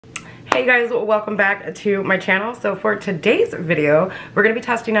Hey guys, welcome back to my channel. So for today's video, we're going to be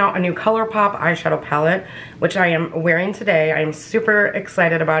testing out a new ColourPop eyeshadow palette, which I am wearing today. I am super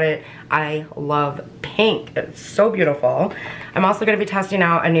excited about it. I love pink. It's so beautiful. I'm also going to be testing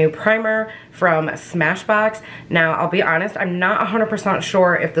out a new primer from Smashbox. Now, I'll be honest, I'm not 100%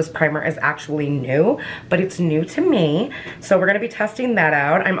 sure if this primer is actually new, but it's new to me. So we're going to be testing that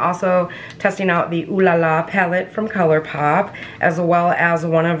out. I'm also testing out the Ooh La La palette from ColourPop, as well as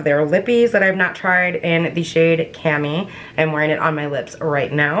one of their lippies that I've not tried in the shade Cami. I'm wearing it on my lips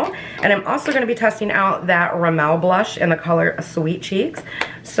right now. And I'm also going to be testing out that Rimmel blush in the color Sweet Cheeks.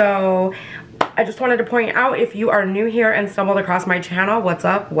 So I just wanted to point out, if you are new here and stumbled across my channel, what's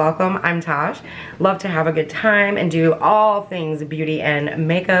up? Welcome, I'm Tash. Love to have a good time and do all things beauty and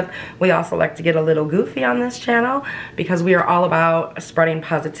makeup. We also like to get a little goofy on this channel because we are all about spreading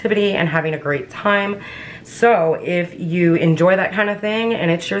positivity and having a great time. So if you enjoy that kind of thing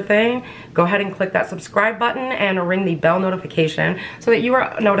and it's your thing, go ahead and click that subscribe button and ring the bell notification so that you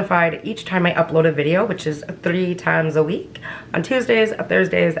are notified each time I upload a video, which is 3 times a week, on Tuesdays,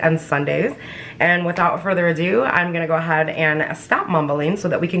 Thursdays, and Sundays. And without further ado, I'm gonna go ahead and stop mumbling so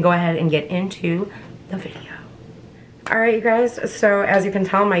that we can go ahead and get into the video. Alright you guys, so as you can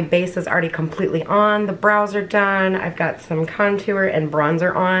tell, my base is already completely on. The brows are done. I've got some contour and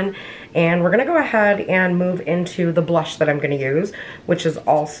bronzer on. And we're going to go ahead and move into the blush that I'm going to use, which is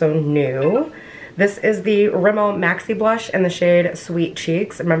also new. This is the Rimmel Maxi blush in the shade Sweet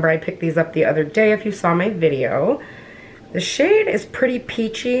Cheeks. Remember, I picked these up the other day if you saw my video. The shade is pretty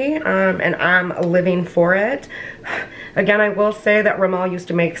peachy, and I'm living for it. Again, I will say that Rimmel used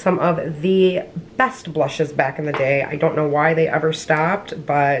to make some of the best blushes back in the day. I don't know why they ever stopped,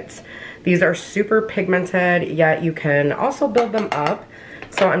 but these are super pigmented, yet you can also build them up.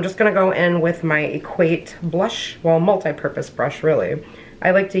 So I'm just going to go in with my Equate blush, well, multi-purpose brush, really.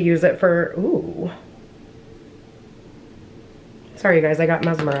 I like to use it for, ooh. Sorry, you guys, I got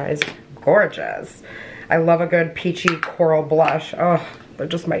mesmerized. Gorgeous. I love a good peachy coral blush. Oh, they're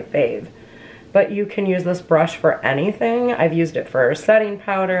just my fave. But you can use this brush for anything. I've used it for setting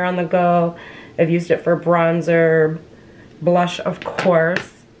powder on the go. I've used it for bronzer, blush, of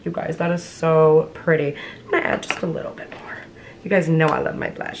course. You guys, that is so pretty. I'm going to add just a little bit more. You guys know I love my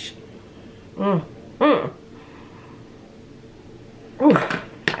blush. Ooh,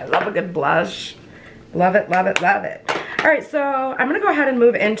 I love a good blush. Love it, love it, love it. Alright, so I'm going to go ahead and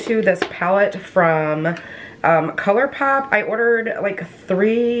move into this palette from ColourPop. I ordered like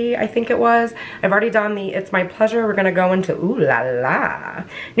 3, I think it was. I've already done the It's My Pleasure. We're going to go into Ooh La La.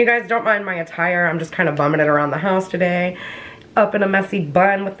 And you guys don't mind my attire. I'm just kind of bumming it around the house today. Up in a messy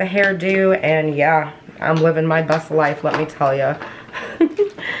bun with the hairdo, and yeah, I'm living my best life, let me tell you.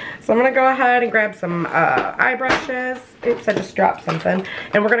 So I'm going to go ahead and grab some eye brushes. Oops, I just dropped something.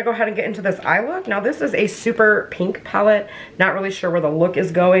 And we're going to go ahead and get into this eye look. Now this is a super pink palette. Not really sure where the look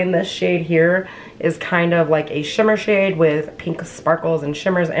is going. This shade here is kind of like a shimmer shade with pink sparkles and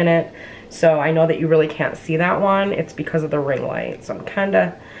shimmers in it. So I know that you really can't see that one. It's because of the ring light. So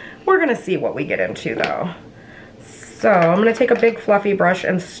we're going to see what we get into though. So I'm going to take a big fluffy brush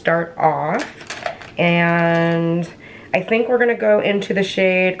and start off. And I think we're going to go into the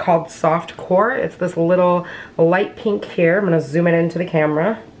shade called Soft Core. It's this little light pink here. I'm going to zoom it into the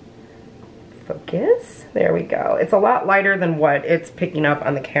camera. Focus. There we go. It's a lot lighter than what it's picking up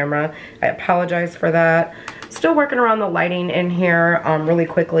on the camera. I apologize for that. Still working around the lighting in here really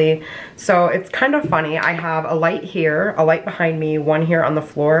quickly. So it's kind of funny. I have a light here, a light behind me, one here on the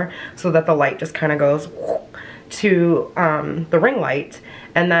floor, so that the light just kind of goes to the ring light.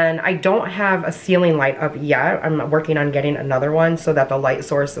 And then I don't have a ceiling light up yet. I'm working on getting another one so that the light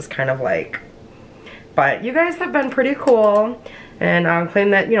source is kind of like, but you guys have been pretty cool and claim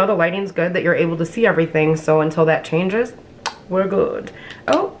that, you know, the lighting's good, that you're able to see everything. So until that changes, we're good.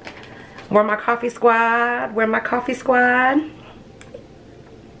 Oh, where my coffee squad? Where my coffee squad?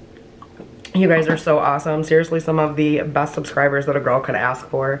 You guys are so awesome. Seriously, some of the best subscribers that a girl could ask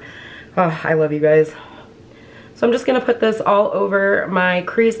for. Oh, I love you guys. So I'm just going to put this all over my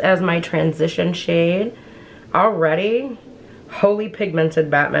crease as my transition shade. Already, holy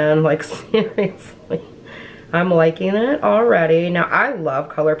pigmented Batman, like seriously. I'm liking it already. Now I love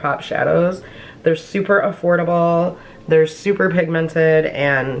ColourPop shadows. They're super affordable, they're super pigmented,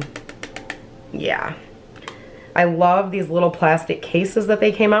 and yeah. I love these little plastic cases that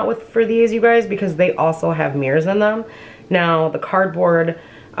they came out with for these, you guys, because they also have mirrors in them. Now the cardboard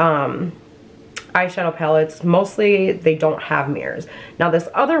eyeshadow palettes, mostly they don't have mirrors. Now this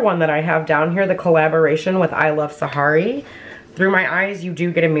other one that I have down here, the collaboration with I Love Sahari, Through My Eyes, you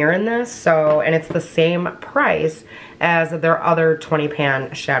do get a mirror in this, so, and it's the same price as their other 20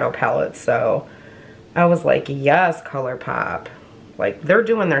 pan shadow palettes. So I was like, yes, ColourPop. Like, they're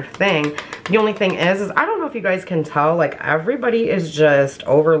doing their thing. The only thing is I don't know if you guys can tell, like, everybody is just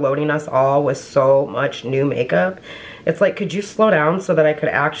overloading us all with so much new makeup. It's like, could you slow down so that I could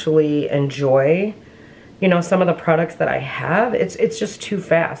actually enjoy, you know, some of the products that I have? It's just too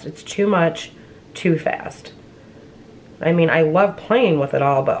fast. It's too much, too fast. I mean, I love playing with it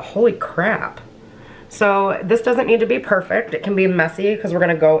all, but holy crap. So this doesn't need to be perfect. It can be messy because we're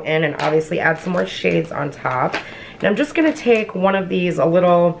going to go in and obviously add some more shades on top. And I'm just going to take one of these, a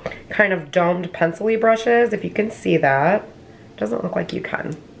little kind of domed pencil-y brushes, if you can see that. Doesn't look like you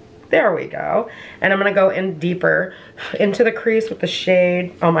can. There we go. And I'm going to go in deeper into the crease with the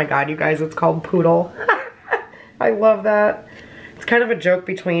shade. Oh my god, you guys, it's called Poodle. I love that. It's kind of a joke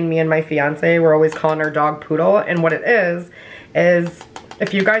between me and my fiance. We're always calling our dog Poodle. And what it is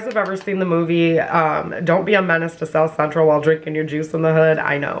if you guys have ever seen the movie Don't Be a Menace to South Central While Drinking Your Juice in the Hood,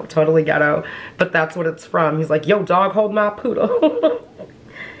 I know, totally ghetto, but that's what it's from. He's like, yo, dog, hold my poodle.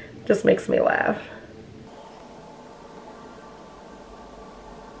 Just makes me laugh.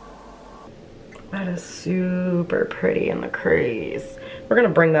 That is super pretty in the crease. We're gonna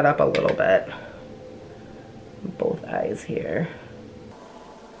bring that up a little bit. Both eyes here.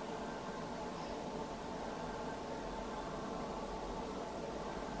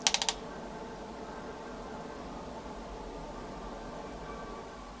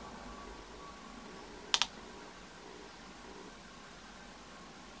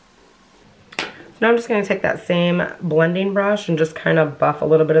 Now I'm just going to take that same blending brush and just kind of buff a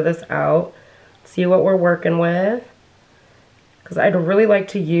little bit of this out. See what we're working with. Because I'd really like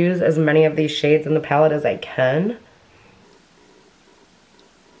to use as many of these shades in the palette as I can.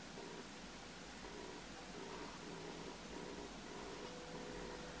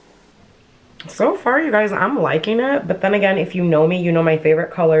 So far, you guys, I'm liking it. But then again, if you know me, you know my favorite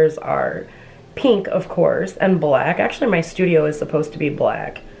colors are pink, of course, and black. Actually, my studio is supposed to be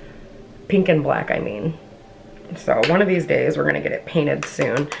black. Pink and black, I mean. So one of these days we're gonna get it painted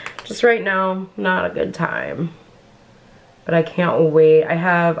soon. Just right now, not a good time. But I can't wait. I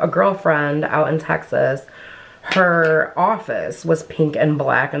have a girlfriend out in Texas. Her office was pink and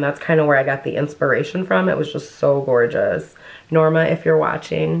black, and that's kind of where I got the inspiration from. It was just so gorgeous. Norma, if you're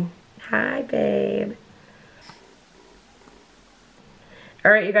watching, hi babe.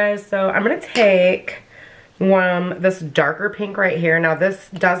 All right, you guys, so I'm gonna take this darker pink right here. Now this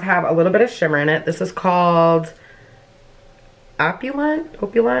does have a little bit of shimmer in it. This is called Opulent.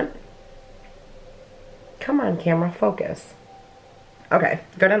 Come on, camera, focus. Okay,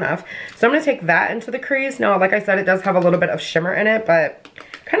 good enough. So I'm gonna take that into the crease. Now, like I said, it does have a little bit of shimmer in it, but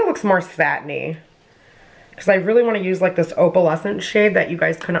kind of looks more satiny. Because I really want to use like this opalescent shade that you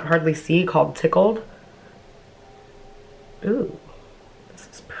guys couldn't hardly see called Tickled. Ooh, this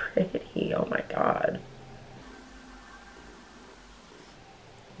is pretty. Oh my god.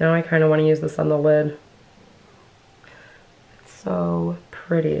 Now I kind of want to use this on the lid. It's so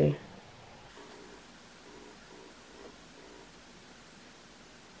pretty.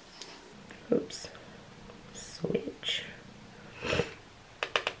 Oops. Switch.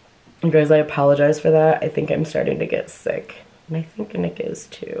 You guys, I apologize for that. I think I'm starting to get sick. And I think Nick is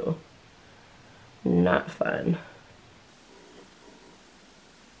too. Not fun.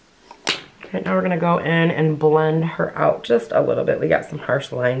 Okay, now we're going to go in and blend her out just a little bit. We got some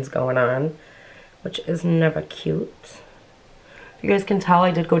harsh lines going on, which is never cute. If you guys can tell,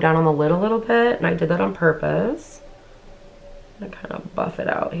 I did go down on the lid a little bit, and I did that on purpose. I'm going to kind of buff it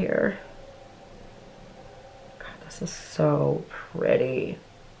out here. God, this is so pretty.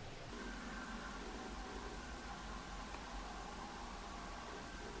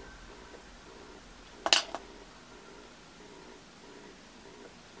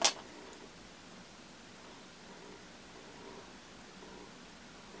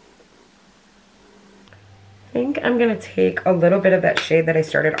 I think I'm going to take a little bit of that shade that I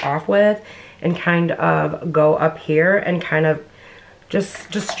started off with and kind of go up here and kind of just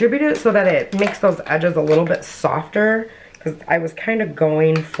distribute it so that it makes those edges a little bit softer, because I was kind of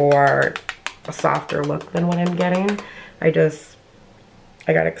going for a softer look than what I'm getting. I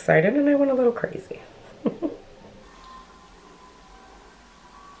got excited and I went a little crazy.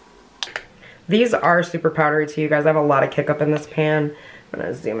 These are super powdery too, you guys. I have a lot of kick up in this pan. I'm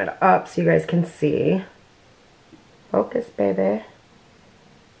going to zoom it up so you guys can see. Focus, baby.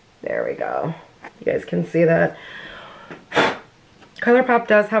 There we go. You guys can see that. ColourPop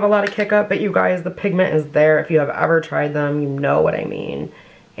does have a lot of kick up, but you guys, the pigment is there. If you have ever tried them, you know what I mean.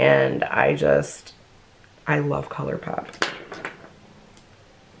 And I love ColourPop.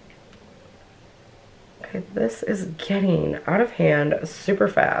 Okay, this is getting out of hand super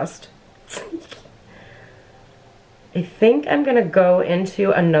fast. I think I'm gonna go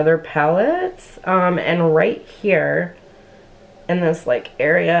into another palette, and right here in this like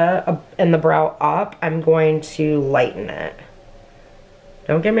area in the brow up, I'm going to lighten it.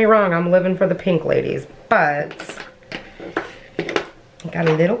 Don't get me wrong, I'm living for the pink, ladies, but I got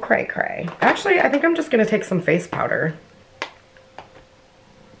a little cray cray. Actually, I think I'm just gonna take some face powder,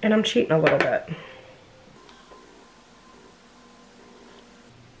 and I'm cheating a little bit.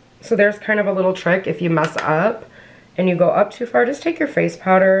 So there's kind of a little trick. If you mess up and you go up too far, just take your face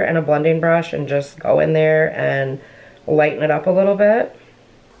powder and a blending brush and just go in there and lighten it up a little bit.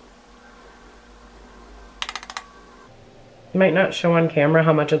 It might not show on camera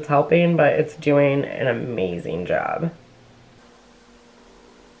how much it's helping, but it's doing an amazing job.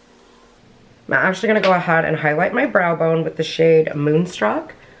 I'm actually going to go ahead and highlight my brow bone with the shade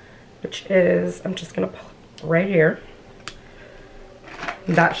Moonstruck, which is, I'm just going to put right here.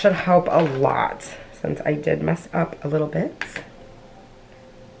 That should help a lot since I did mess up a little bit.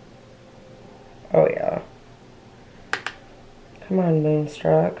 Oh yeah. Come on,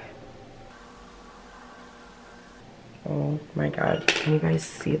 Moonstruck. Oh my god, can you guys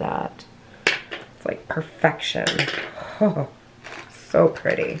see that? It's like perfection. Oh, so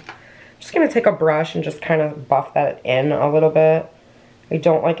pretty. I'm just gonna take a brush and just kind of buff that in a little bit. I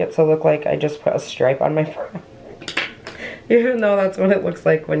don't like it to look like I just put a stripe on my brow. Even though that's what it looks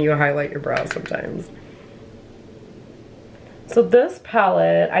like when you highlight your brows sometimes. So this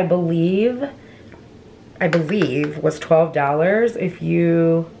palette, I believe was $12. If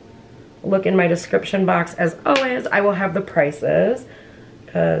you look in my description box, as always, I will have the prices,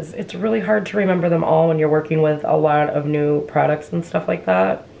 because it's really hard to remember them all when you're working with a lot of new products and stuff like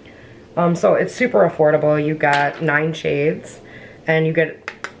that. So it's super affordable. You got 9 shades, and you get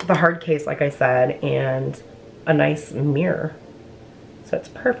the hard case, like I said, and a nice mirror. So it's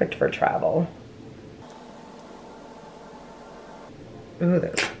perfect for travel. Ooh,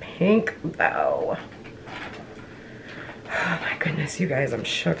 this pink though. Oh my goodness, you guys, I'm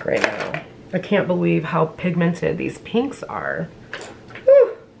shook right now. I can't believe how pigmented these pinks are.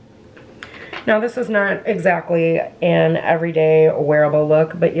 Whew. Now this is not exactly an everyday wearable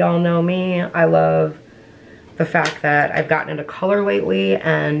look, but y'all know me. I love the fact that I've gotten into color lately,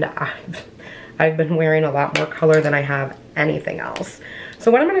 and I've been wearing a lot more color than I have anything else.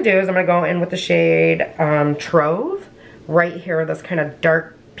 So what I'm gonna do is I'm gonna go in with the shade Trove, right here, this kind of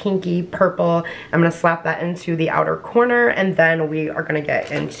dark pinky purple. I'm gonna slap that into the outer corner, and then we are gonna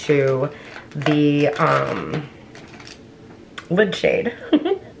get into the lid shade.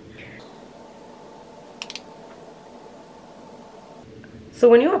 So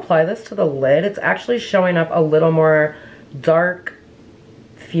when you apply this to the lid, it's actually showing up a little more dark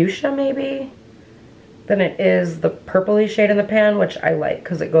fuchsia maybe than it is the purpley shade in the pan, which I like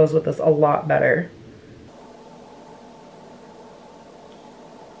because it goes with this a lot better.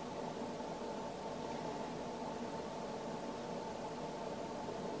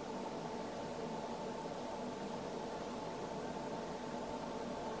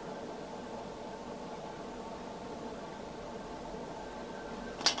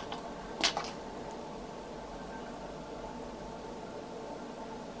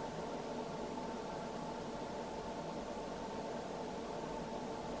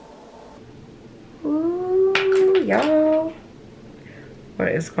 Y'all, what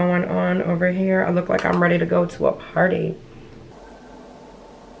is going on over here? I look like I'm ready to go to a party.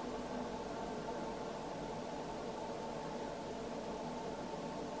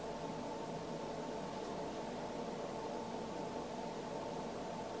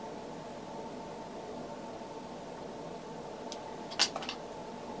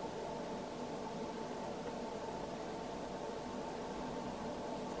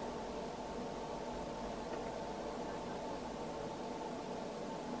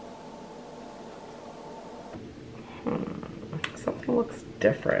 Something looks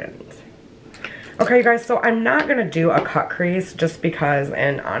different. Okay, you guys, so I'm not gonna do a cut crease just because,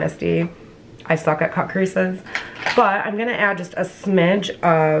 in honesty, I suck at cut creases. But I'm gonna add just a smidge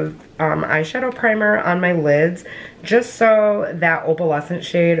of eyeshadow primer on my lids, just so that opalescent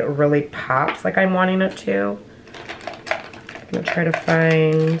shade really pops like I'm wanting it to. I'm gonna try to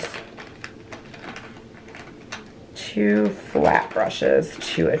find 2 flat brushes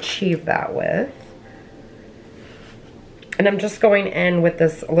to achieve that with. And I'm just going in with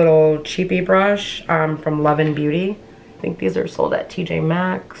this little cheapy brush from Love and Beauty. I think these are sold at TJ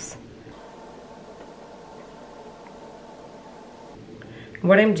Maxx.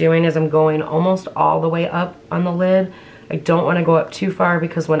 What I'm doing is I'm going almost all the way up on the lid I don't want to go up too far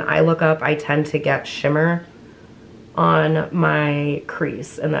because when I look up, I tend to get shimmer on my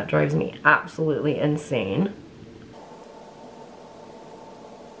crease, and that drives me absolutely insane.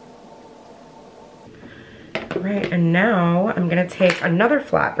 Right, and now I'm gonna take another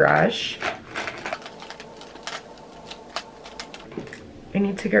flat brush. I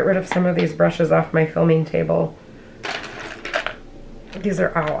need to get rid of some of these brushes off my filming table. These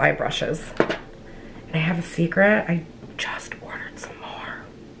are all eye brushes. And I have a secret, I just ordered some more.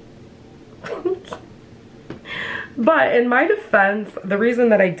 But in my defense, the reason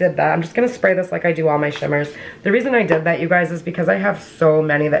that I did that, I'm just gonna spray this like I do all my shimmers. The reason I did that, you guys, is because I have so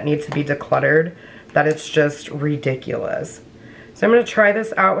many that need to be decluttered that it's just ridiculous. So I'm gonna try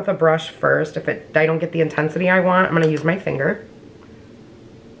this out with a brush first. If I don't get the intensity I want, I'm gonna use my finger.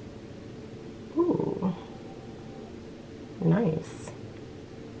 Ooh, nice.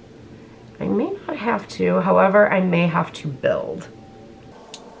 I may not have to, however, I may have to build.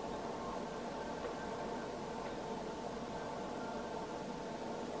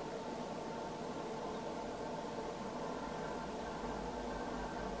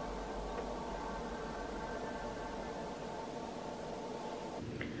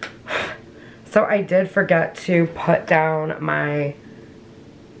 So I did forget to put down my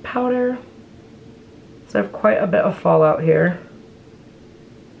powder. So I have quite a bit of fallout here.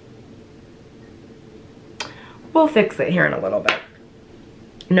 We'll fix it here in a little bit.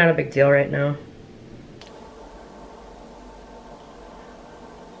 Not a big deal right now.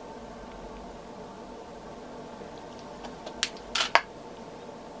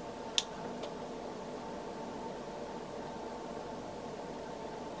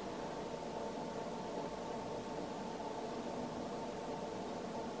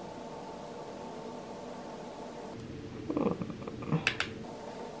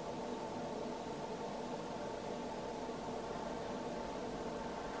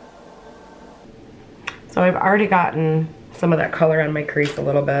 So I've already gotten some of that color on my crease a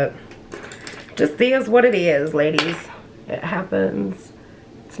little bit. Just see is what it is, ladies. It happens.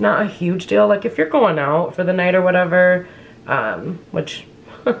 It's not a huge deal. Like if you're going out for the night or whatever, which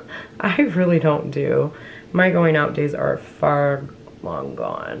I really don't do. My going out days are far long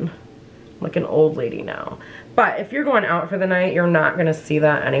gone. I'm like an old lady now. But if you're going out for the night, you're not gonna see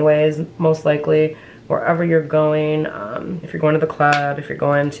that anyways, most likely. Wherever you're going, if you're going to the club, if you're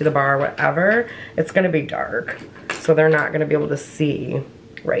going to the bar, whatever, it's gonna be dark. So they're not gonna be able to see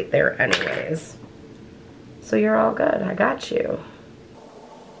right there anyways. So you're all good, I got you.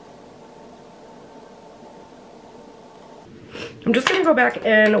 I'm just gonna go back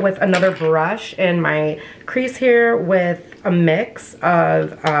in with another brush in my crease here with a mix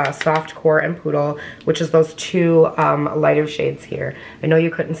of Soft Core and Poodle, which is those two lighter shades here. I know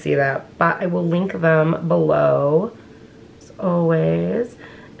you couldn't see that, but I will link them below, as always.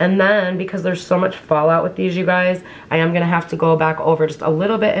 And then, because there's so much fallout with these, you guys, I am gonna have to go back over just a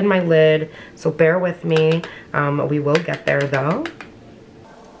little bit in my lid, so bear with me. We will get there though.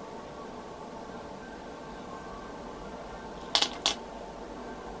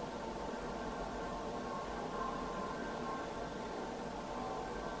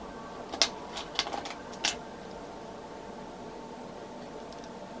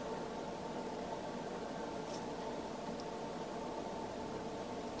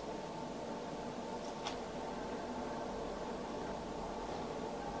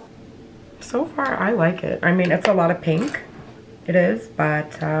 So far, I like it. I mean, it's a lot of pink. It is,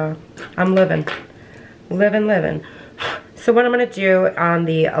 but I'm living. Living. So what I'm going to do on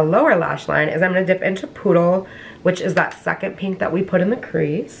the lower lash line is I'm going to dip into Poodle, which is that second pink that we put in the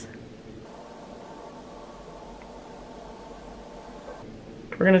crease.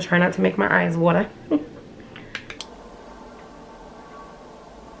 We're going to try not to make my eyes water.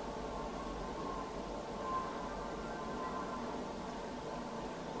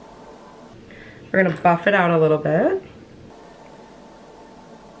 We're gonna buff it out a little bit.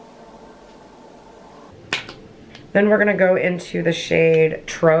 Then we're gonna go into the shade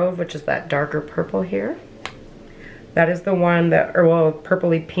Trove, which is that darker purple here. That is the one that, or well,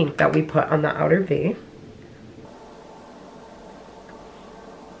 purpley pink that we put on the outer V.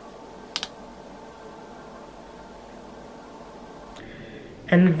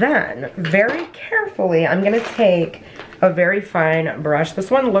 And then, very carefully, I'm gonna take a very fine brush.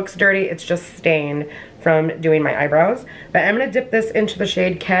 This one looks dirty, it's just stained from doing my eyebrows. But I'm gonna dip this into the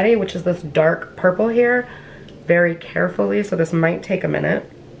shade Caddy, which is this dark purple here, very carefully, so this might take a minute.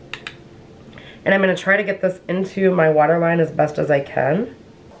 And I'm gonna try to get this into my waterline as best as I can.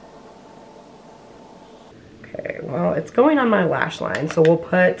 Okay, well, it's going on my lash line, so we'll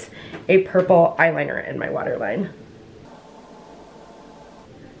put a purple eyeliner in my waterline.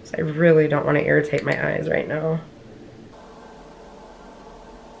 So I really don't want to irritate my eyes right now.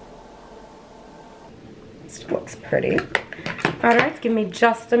 Still looks pretty. Alright, give me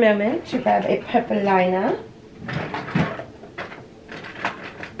just a moment to grab a purple liner.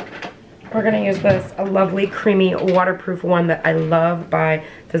 We're going to use this a lovely creamy waterproof one that I love by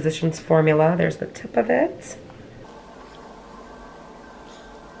Physicians Formula. There's the tip of it.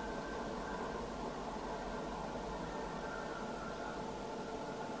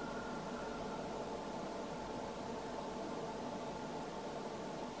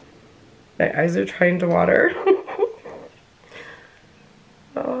 My eyes are trying to water.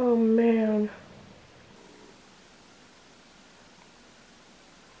 Oh man.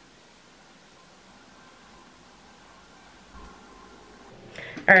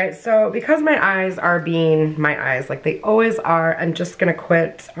 Alright, so because my eyes are being my eyes, like they always are, I'm just gonna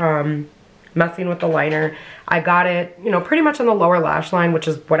quit messing with the liner. I got it, you know, pretty much on the lower lash line, which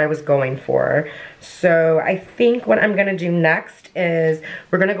is what I was going for. So I think what I'm gonna do next is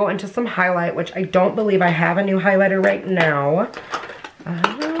we're gonna go into some highlight, which I don't believe I have a new highlighter right now.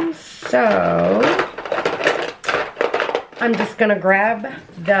 So I'm just gonna grab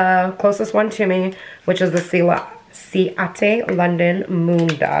the closest one to me, which is the Ciate London Moon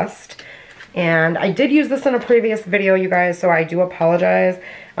Dust. And I did use this in a previous video, you guys, so I do apologize.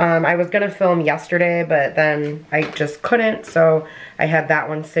 I was gonna film yesterday, but then I just couldn't, so I had that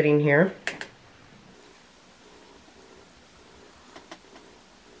one sitting here.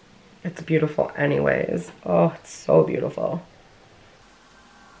 It's beautiful anyways. Oh, it's so beautiful.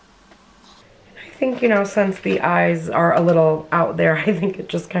 I think, you know, since the eyes are a little out there, I think it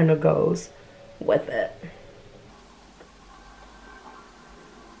just kind of goes with it.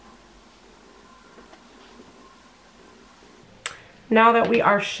 Now that we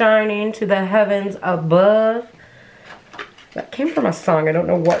are shining to the heavens above. That came from a song. I don't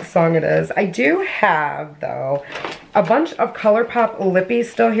know what song it is. I do have, though, a bunch of ColourPop lippies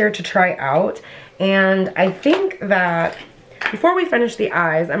still here to try out. And I think that before we finish the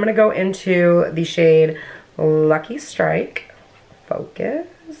eyes, I'm going to go into the shade Lucky Strike. Focus.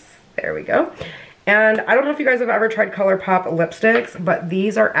 There we go. And I don't know if you guys have ever tried ColourPop lipsticks, but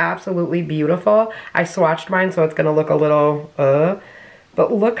these are absolutely beautiful. I swatched mine, so it's going to look a little,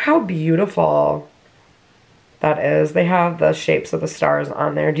 but look how beautiful that is. They have the shapes of the stars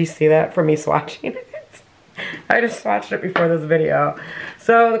on there. Do you see that from me swatching it? I just swatched it before this video.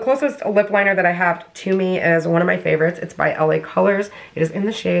 So the closest lip liner that I have to me is one of my favorites. It's by LA Colors. It is in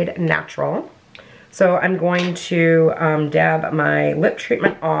the shade Natural. So I'm going to dab my lip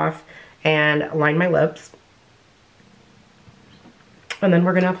treatment off and line my lips. And then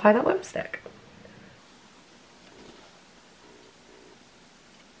we're going to apply that lipstick.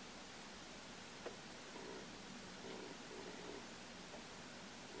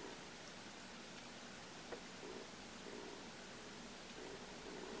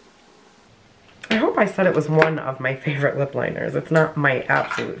 I hope I said it was one of my favorite lip liners. It's not my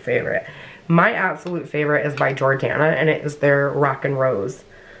absolute favorite. My absolute favorite is by Jordana, and it is their Rock and Rose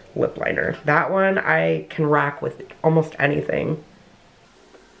lip liner. That one I can rock with almost anything.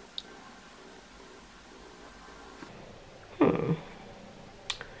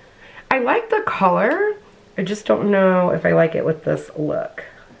 I like the color. I just don't know if I like it with this look.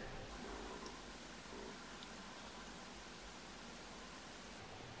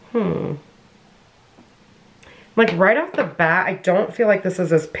 Like right off the bat, I don't feel like this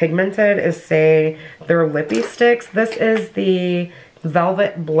is as pigmented as, say, their lippy sticks. This is the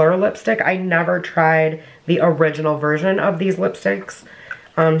Velvet Blur lipstick. I never tried the original version of these lipsticks.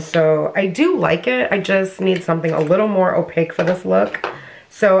 So I do like it. I just need something a little more opaque for this look.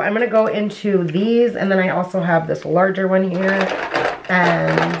 So I'm going to go into these, and then I also have this larger one here.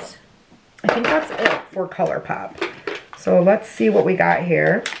 And I think that's it for ColourPop. So let's see what we got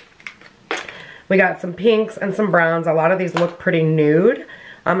here. We got some pinks and some browns. A lot of these look pretty nude.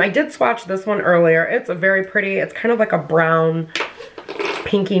 I did swatch this one earlier. It's a very pretty, it's kind of like a brown,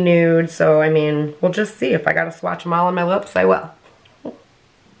 pinky nude. So, I mean, we'll just see. If I got to swatch them all on my lips, I will.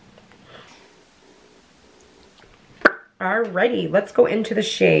 Alrighty, let's go into the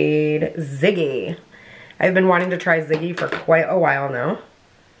shade Ziggy. I've been wanting to try Ziggy for quite a while now.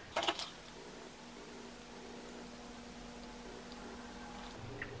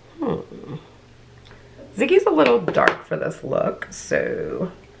 Ziggy's a little dark for this look,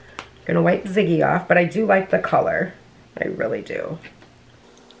 so I'm gonna wipe Ziggy off, but I do like the color. I really do.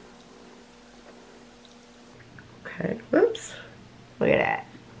 Okay, whoops. Look at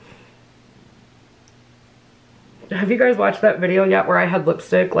that. Have you guys watched that video yet where I had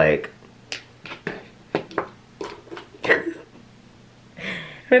lipstick like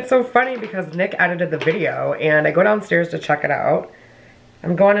And it's so funny because Nick edited the video and I go downstairs to check it out.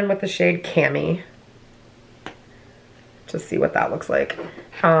 I'm going in with the shade Cami to see what that looks like.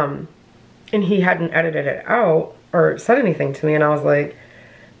 And he hadn't edited it out or said anything to me, and I was like,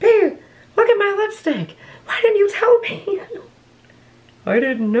 babe, look at my lipstick. Why didn't you tell me? I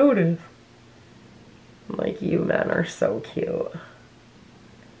didn't notice. I'm like, you men are so cute.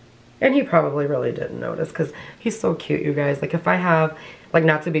 And he probably really didn't notice because he's so cute, you guys. Like if I have, like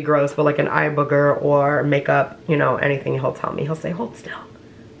not to be gross, but like an eye booger or makeup, you know, anything, he'll tell me. He'll say, hold still.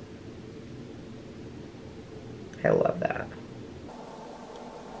 I love that.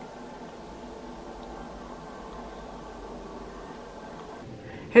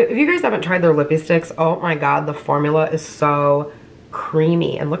 If you guys haven't tried their lippy sticks, oh my god, the formula is so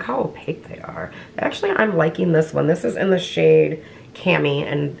creamy. And look how opaque they are. Actually, I'm liking this one. This is in the shade Cami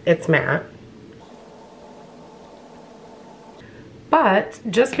and it's matte. But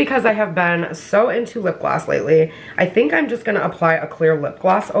just because I have been so into lip gloss lately, I think I'm just going to apply a clear lip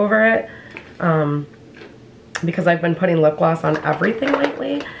gloss over it. Because I've been putting lip gloss on everything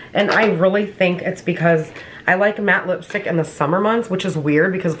lately. And I really think it's because I like matte lipstick in the summer months, which is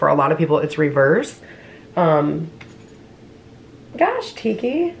weird because for a lot of people it's reverse. Gosh,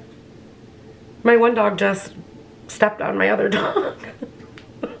 Tiki. My one dog just stepped on my other dog.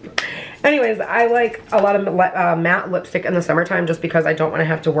 Anyways, I like a lot of matte lipstick in the summertime just because I don't want to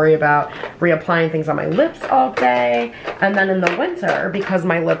have to worry about reapplying things on my lips all day. And then in the winter, because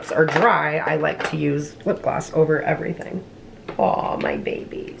my lips are dry, I like to use lip gloss over everything. Aw, my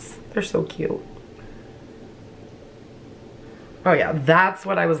babies. They're so cute. Oh yeah, that's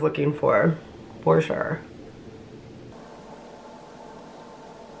what I was looking for sure.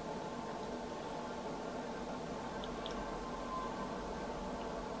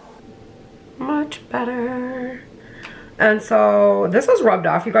 Much better. And so this is rubbed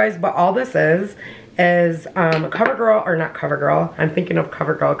off, you guys, but all this is CoverGirl, or not CoverGirl, I'm thinking of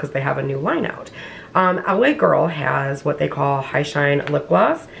CoverGirl because they have a new line out. LA Girl has what they call High Shine lip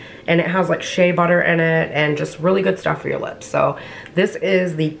gloss, and it has like shea butter in it and just really good stuff for your lips. So this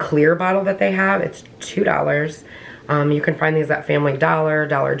is the clear bottle that they have. It's $2. You can find these at Family Dollar,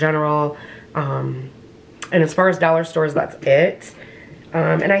 Dollar General, and as far as dollar stores, that's it.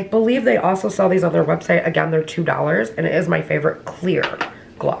 And I believe they also sell these on their website. Again, they're $2, and it is my favorite clear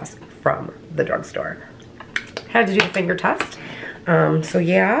gloss from the drugstore. Had to do the finger test. So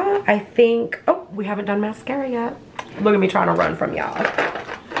yeah, I think, oh, we haven't done mascara yet. Look at me trying to run from y'all.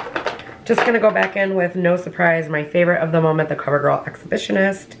 Just gonna go back in with, no surprise, my favorite of the moment, the CoverGirl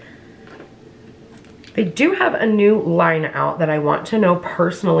Exhibitionist. They do have a new line out that I want to know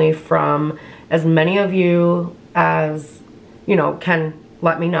personally from as many of you as, you know, can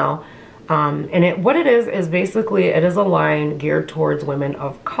let me know. And what it is basically, it is a line geared towards women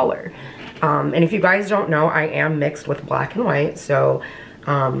of color. And if you guys don't know, I am mixed with black and white, so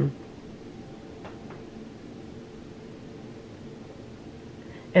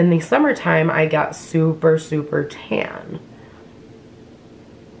in the summertime I got super tan.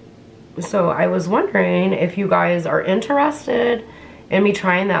 So I was wondering if you guys are interested in me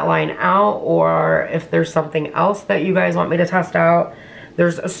trying that line out, or if there's something else that you guys want me to test out.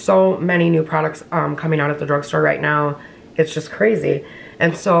 There's so many new products coming out at the drugstore right now. It's just crazy.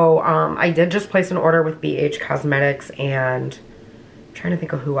 And so I did just place an order with BH Cosmetics, and I'm trying to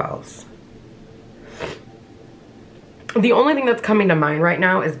think of who else. The only thing that's coming to mind right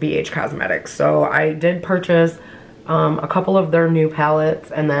now is BH Cosmetics. So I did purchase a couple of their new palettes,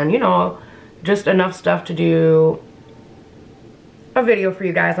 and then, you know, just enough stuff to do a video for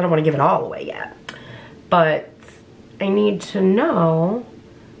you guys. I don't want to give it all away yet, but I need to know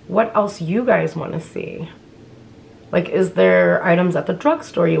what else you guys want to see. Like, is there items at the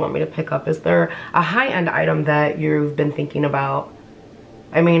drugstore you want me to pick up? Is there a high-end item that you've been thinking about?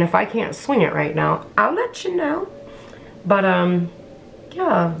 I mean, if I can't swing it right now, I'll let you know. But,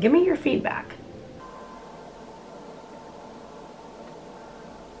 yeah, give me your feedback.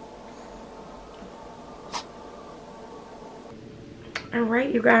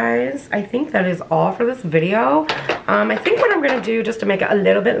 Alright, you guys, I think that is all for this video. I think what I'm going to do, just to make it a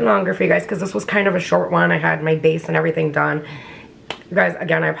little bit longer for you guys, because this was kind of a short one, I had my base and everything done. You guys,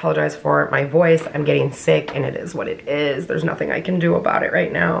 again, I apologize for my voice. I'm getting sick, and it is what it is. There's nothing I can do about it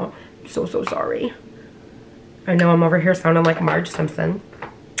right now. I'm so sorry. I know I'm over here sounding like Marge Simpson.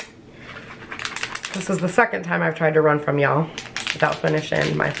 This is the second time I've tried to run from y'all without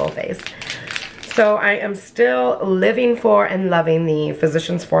finishing my full face. So I am still living for and loving the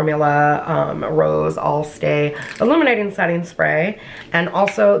Physicians Formula Rose All Stay Illuminating Setting Spray, and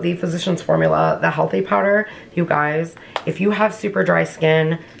also the Physicians Formula the Healthy Powder. You guys, if you have super dry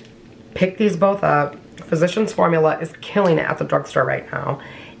skin, pick these both up. Physicians Formula is killing it at the drugstore right now.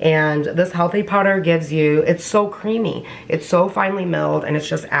 And this Healthy Powder gives you, it's so creamy. It's so finely milled and it's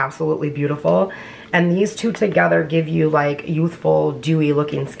just absolutely beautiful. And these two together give you like youthful, dewy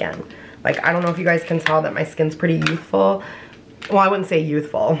looking skin. Like, I don't know if you guys can tell that my skin's pretty youthful. Well, I wouldn't say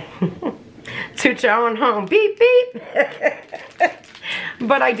youthful. Toot your own home, beep, beep.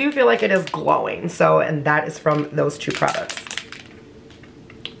 But I do feel like it is glowing. So, and that is from those two products.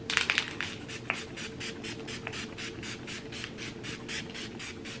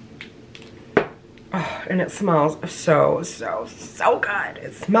 Oh, and it smells so good.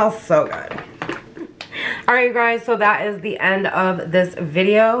 It smells so good. Alright, you guys, so that is the end of this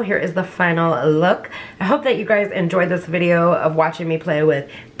video. Here is the final look. I hope that you guys enjoyed this video of watching me play with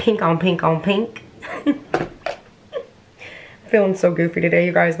pink on pink on pink. Feeling so goofy today,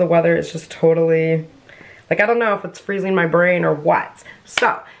 you guys. The weather is just totally, like, I don't know if it's freezing my brain or what.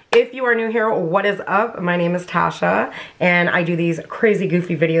 So, if you are new here, what is up? My name is Tasha, and I do these crazy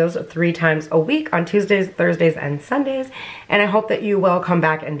goofy videos 3 times a week on Tuesdays, Thursdays, and Sundays, and I hope that you will come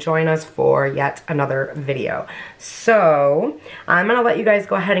back and join us for yet another video. So, I'm gonna let you guys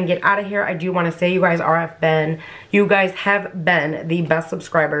go ahead and get out of here. I do want to say you guys have been the best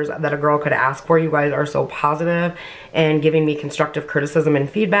subscribers that a girl could ask for. You guys are so positive and giving me constructive criticism and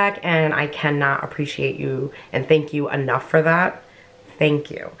feedback, and I cannot appreciate you and thank you enough for that.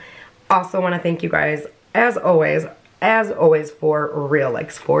 Thank you. Also want to thank you guys, as always, for real, like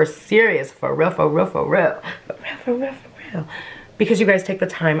for serious, for real. Because you guys take the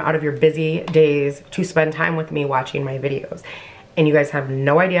time out of your busy days to spend time with me watching my videos. And you guys have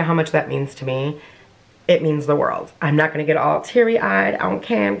no idea how much that means to me. It means the world. I'm not going to get all teary-eyed on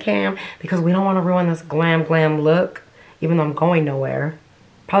cam because we don't want to ruin this glam look, even though I'm going nowhere.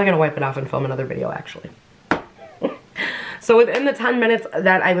 Probably going to wipe it off and film another video, actually. So within the 10 minutes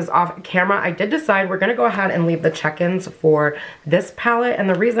that I was off camera, I did decide we're gonna go ahead and leave the check-ins for this palette. And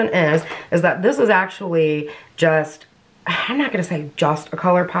the reason is that this is actually just, I'm not gonna say just a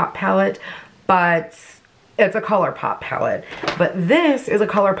ColourPop palette, but it's a ColourPop palette. But this is a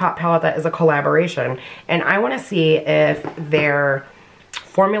ColourPop palette that is a collaboration. And I wanna see if their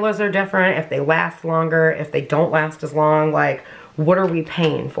formulas are different, if they last longer, if they don't last as long. Like, what are we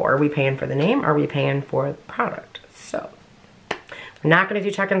paying for? Are we paying for the name? Are we paying for the product? So, I'm not going to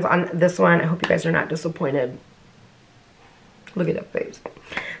do check-ins on this one. I hope you guys are not disappointed. Look at that face.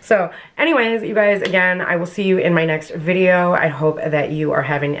 So, anyways, you guys, again, I will see you in my next video. I hope that you are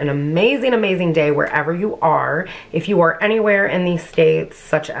having an amazing day wherever you are. If you are anywhere in these states,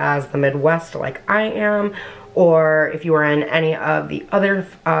 such as the Midwest like I am, or if you are in any of the other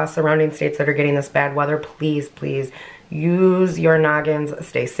surrounding states that are getting this bad weather, please use your noggins.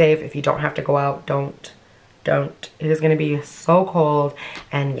 Stay safe. If you don't have to go out, don't. It is going to be so cold,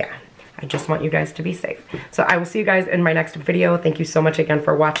 and yeah, I just want you guys to be safe. So I will see you guys in my next video. Thank you so much again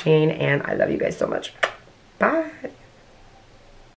for watching, and I love you guys so much. Bye.